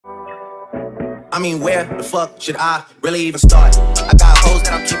I mean, where the fuck should I really even start? I got hoes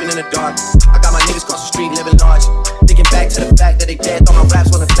that I'm keeping in the dark. I got my niggas across the street living large. Thinking back to the fact that they dead, thought my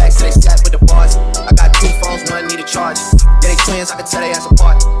raps wasn't facts, so they sat with the bars. I got 2 phones, one need a charge. Yeah, they twins, I can tell they ass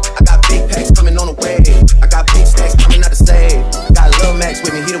apart. I got big packs coming on the way. I got big stacks coming out to save. Got Lil Max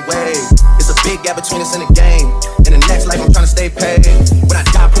with me, he the wave. It's a big gap between us in the game. In the next life, I'm trying to stay paid. When I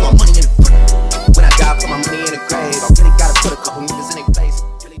die, put my money in the When I die, put my money in the grave. I really gotta put a couple niggas in their place.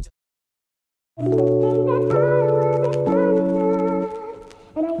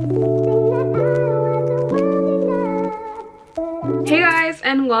 Hey guys,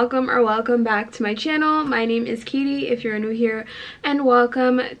 and welcome back to my channel. My name is Cadiiee if you're new here, and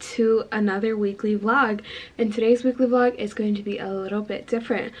welcome to another weekly vlog. And today's weekly vlog is going to be a little bit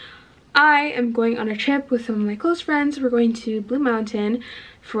different. I am going on a trip with some of my close friends. We're going to Blue Mountain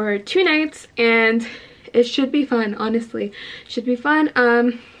for 2 nights, and it should be fun. Honestly, should be fun.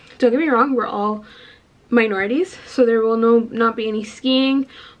 Don't get me wrong, we're all minorities, so there will not be any skiing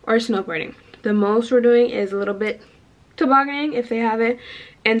or snowboarding. The most we're doing is a little bit tobogganing if they have it,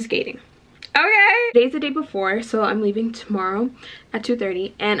 and skating. Okay, today's the day before, so I'm leaving tomorrow at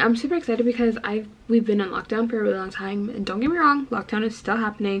 2:30, and I'm super excited because we've been in lockdown for a really long time, and don't get me wrong, lockdown is still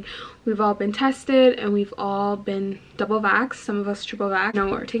happening. We've all been tested and we've all been double vaxxed, some of us triple vaxxed. No,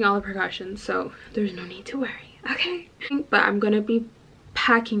 we're taking all the precautions, so there's no need to worry. Okay, but I'm gonna be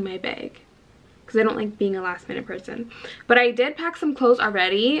packing my bag because I don't like being a last minute person. But I did pack some clothes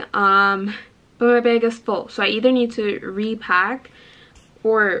already, but my bag is full, so I either need to repack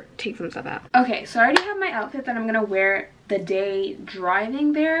or take some stuff out. Okay, so I already have my outfit that I'm gonna wear the day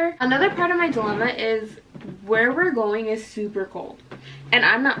driving there. Another part of my dilemma is where we're going is super cold and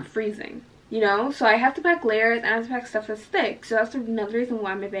I'm not freezing, you know, so I have to pack layers and I have to pack stuff that's thick. So that's another reason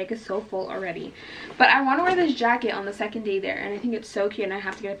why my bag is so full already. But I want to wear this jacket on the second day there, and I think it's so cute, and I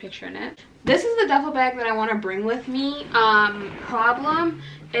have to get a picture in it. This is the duffel bag that I want to bring with me. Problem,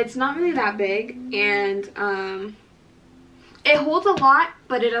 it's not really that big, and it holds a lot,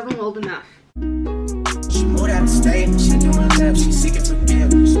 but it doesn't hold enough. She moved out of state, she doing left, she seeking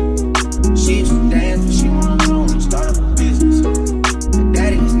forgiveness. She used to dance, but she wanna go and start up a business. Her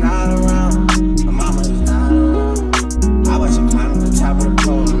daddy is not around, her mama is not around. I watch her climb to the top of the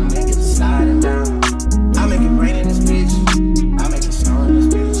pole, and niggas are sliding down. I make it rain in this bitch, I make it snow in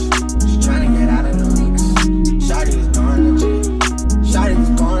this bitch. She trying to get out of the leaks. Shawty is going legit, Shawty is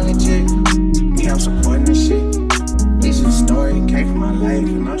going legit. Me, I'm supporting this shit. This is a story that came from my life,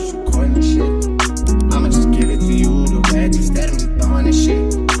 and I'm just recording this shit. I'ma just give it to you direct instead of me throwing this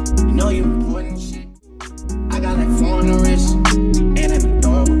shit. You know you important shit. I got like 4 on the wrist and an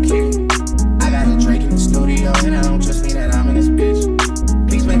adorable kid. I got a Drake in the studio, and I don't just mean that I'm in this bitch.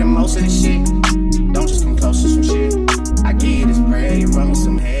 Please make the most of this shit. Don't just come close to some shit. I give you this bread, you run me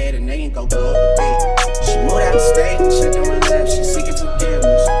some head, and then you go blow up a bit. She moved out of state, she doing left, she seeking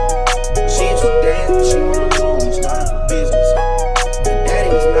forgiveness. She used to dance, but she wanna go and start up a business. Her daddy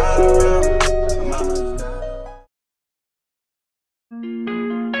was not around, her mama was not around.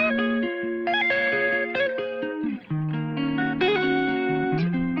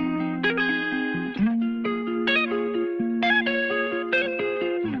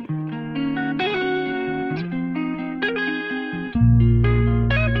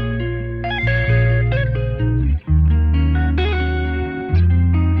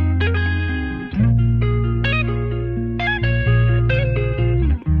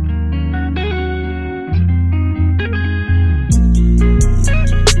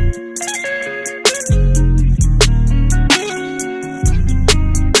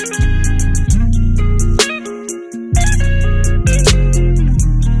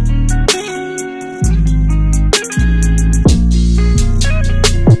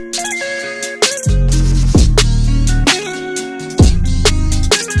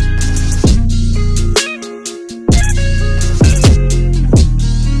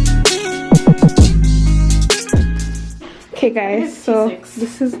 Okay guys, so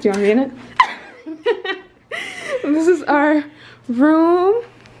this is, do you want to read it? This is our room.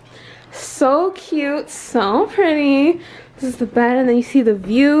 So cute, so pretty. This is the bed, and then you see the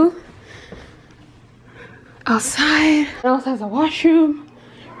view outside. It also has a washroom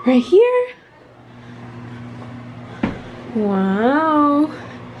right here. Wow,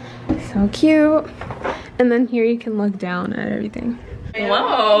 so cute. And then here you can look down at everything.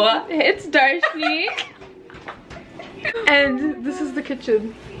 Whoa, it's Darshni. And this is the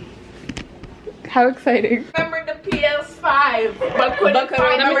kitchen. How exciting. Remember the PS5, but couldn't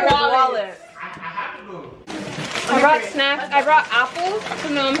find the wallet. I brought snacks. I brought apples for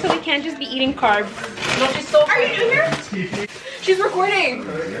Mom, so we can't just be eating carbs. No, she's so. Are you new here? She's recording.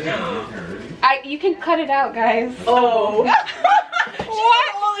 You can cut it out, guys. Oh. Right?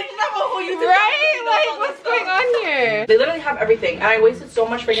 Like, what's going on here? They literally have everything, and I wasted so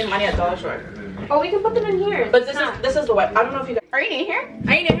much freaking money at Dollar Store. Oh, we can put them in here. But this is the one. I don't know if you guys Are you in here?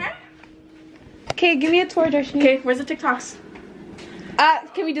 are you in here? Okay, give me a tour, Darshini. Okay, where's the TikToks?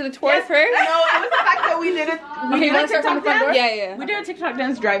 Can we do the tour first? No, it was the fact that we did it. Okay, you want to open the front door? Yeah. We did a TikTok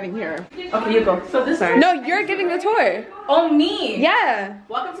dance driving here. Okay, you go. So this is No, you're giving the tour. oh me. Yeah.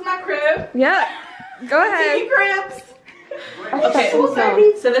 Welcome to my crib. Yeah. Go ahead. Cribs. Okay, so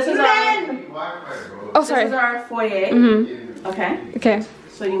this is our Oh, sorry. This is our foyer. Okay. Okay.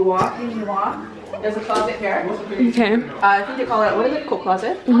 So you walk and you walk. There's a closet here. Okay. I think they call it, what is it? Coat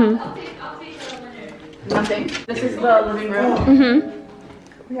closet. Nothing. This is the living room.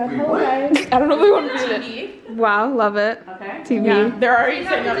 Hello guys. I don't know if we want to do it. Wow, love it. Okay. TV. Yeah, they're already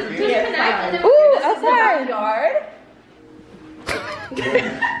setting up the PS5. Ooh, outside. Yard.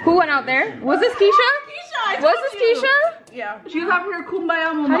 Who went out there? Was this Keisha? Was this Keisha? Yeah. She was having her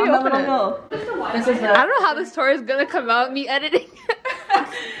kumbaya moment. How do you open it? This is the. I don't know how this tour is gonna come out. Me editing.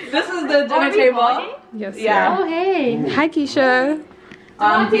 This is the dinner table. Yes. Yeah. Oh hey. Hi Keisha.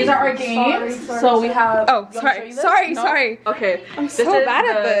 These are our games. So we have. Oh sorry. Okay. I'm so bad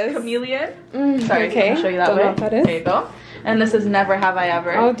at this. Chameleon. Sorry. Okay. I'll show you that Don't way. know what that is. There you go. And this is Never Have I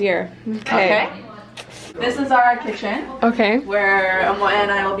Ever. Oh dear. Okay. This is our kitchen Okay. where Amo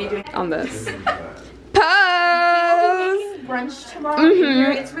and I will be doing On this. Pose. Brunch tomorrow.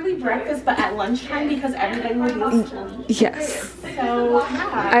 It's really breakfast, but at lunchtime because everybody will be asleep. Yes. So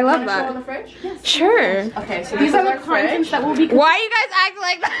yeah. I love on that. the fridge. Sure. Okay, so These this are is the our fridge. contents that will be. Why you guys act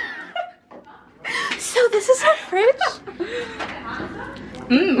like that? So this is our fridge.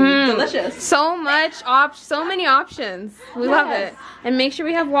 Delicious. So many options. We love it. And make sure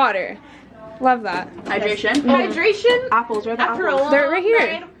we have water. Love that. Hydration. Hydration. Apples, right? After a long They're right here.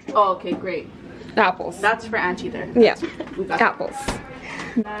 night, Oh, okay, great. Apples. That's for Auntie there. Yeah. We got Apples.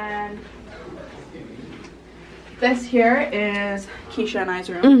 And this here is Keisha and I's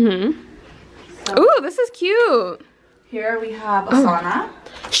room. Mm-hmm. Ooh, this is cute. Here we have a sauna.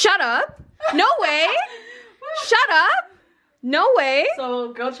 Shut up. No way. Shut up. No way.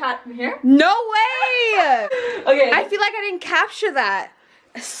 So girl chat here. No way. Okay. I feel like I didn't capture that.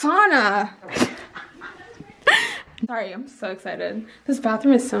 Sauna. Sorry, I'm so excited. This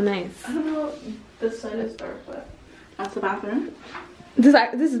bathroom is so nice. I don't know. This side is dark, but that's the bathroom. This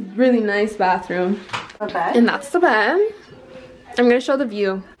is really nice bathroom. A bed. And that's the bed. I'm gonna show the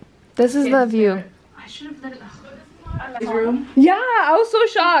view. This is the view. I should have done this room. Yeah, I was so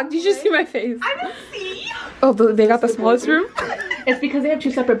shocked. You should see my face. I didn't see. Oh, they got the smallest room? It's because they have two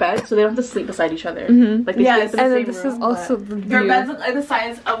separate beds, so they don't have to sleep beside each other. Like they Yes. sleep in And the then same this room, is also the view. Their beds look like the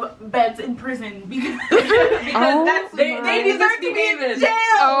size of beds in prison because Oh that's they deserve to be in jail.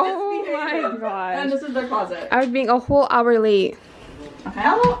 Oh my And gosh. this is their closet. I was being a whole hour late. Okay.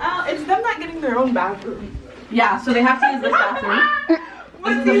 it's them not getting their own bathroom. Yeah, so they have to use this bathroom.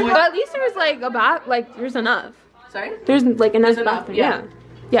 This is the boys' But at least there's like a bath, like there's enough. Sorry? There's like enough enough, bathroom. yeah.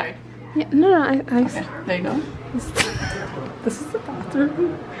 Yeah. Yeah. No, I Okay, there you go. This is the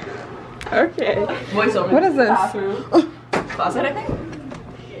bathroom. Okay. Voiceover. What is this? Bathroom. Closet, I think?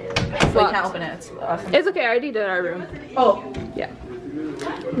 So you can't open it. It's awesome. It's okay, I already did our room. Oh. Yeah.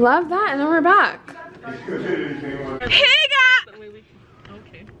 Love that, and then we're back. Hey guys!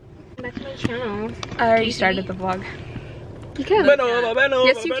 Back to my channel. I already started the vlog. You can.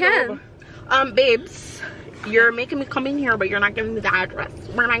 Yes, you can. Babes, you're making me come in here, but you're not giving me the address.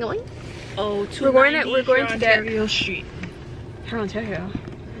 Where am I going? Oh, We're going to get Ontario Street. Here, Ontario.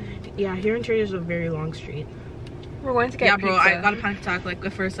 Yeah, here Ontario is a very long street. We're going to get Yeah, bro, pizza. I got a panic attack. Like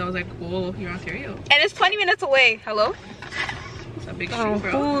at first, I was like, "Whoa, you're Ontario." And it's 20 minutes away. Hello? It's a big street,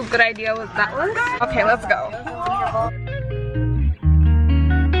 bro. Whose good idea was that was? Okay, let's go.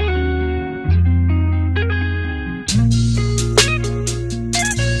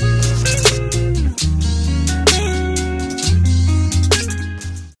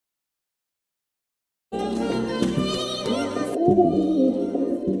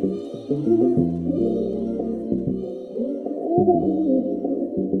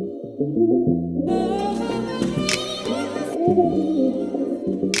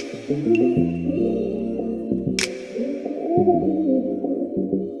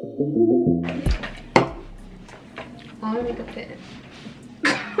 All my makeup fit.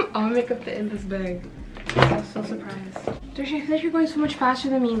 All my makeup fit in this bag. I was so surprised. Darshini, I feel like you're going so much faster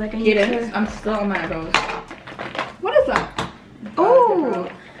than me. Like I need It to. is. I'm still on my eyebrows. What is that? Oh,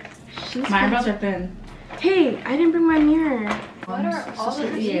 she's My eyebrows are thin. Hey, I didn't bring my mirror. What are all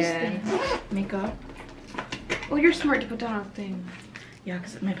of these things? Makeup. Oh, you're smart to put down a thing. Yeah,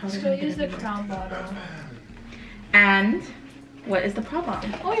 because my powder. So use the crown bottle. And what is the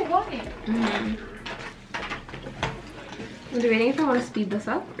problem? Oh, you're walking. I'm debating if I want to speed this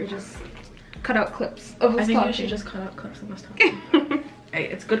up or just cut out clips of us I think talking. you should just cut out clips of us talking. Hey,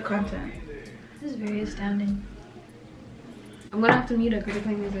 it's good content. This is very astounding. I'm gonna have to mute it because they're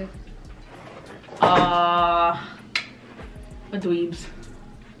playing music. A dweebs.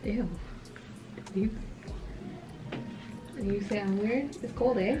 Ew. Deep. And you say I'm weird? It's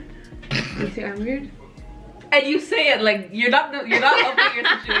cold, eh? You say I'm weird? And you say it like you're not helping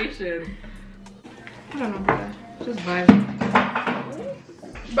your situation. I don't know, bro. Just vibing.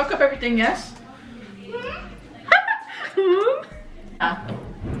 Buck up everything, yes?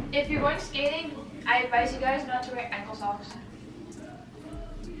 If you're going skating, I advise you guys not to wear ankle socks.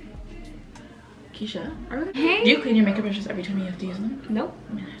 Keisha, Hey. do you clean your makeup brushes every time you have to use them? Nope.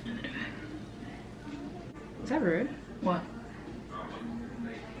 Neither do Is that rude? I. What?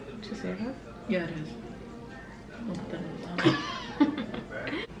 To say that? Yeah, it is. Don't put that in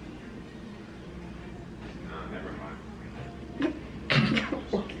the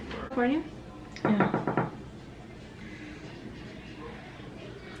California? Yeah.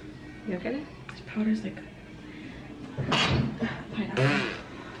 You okay? This powder's like pineapple.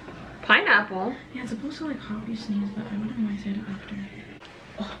 Pineapple? Yeah, it's supposed to like help you sneeze, but I wonder why I said it after.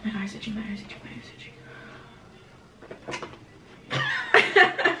 Oh, my eyes itching, my eyes itching, my eyes itching.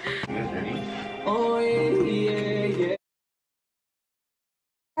 Oh yeah, yeah.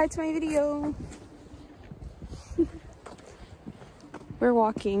 Hi to my video. We're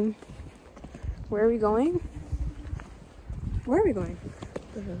walking. Where are we going? Where are we going?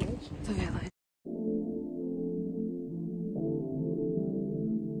 The village. The village.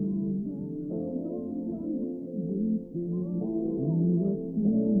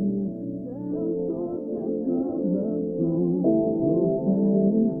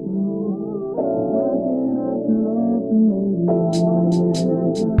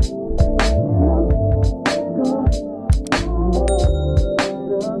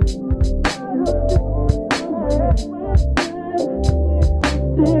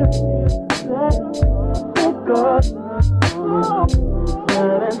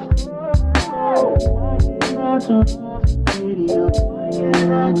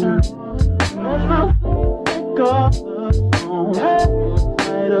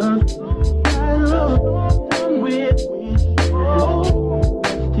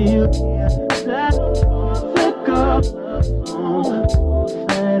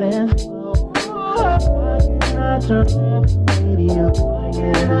 Turn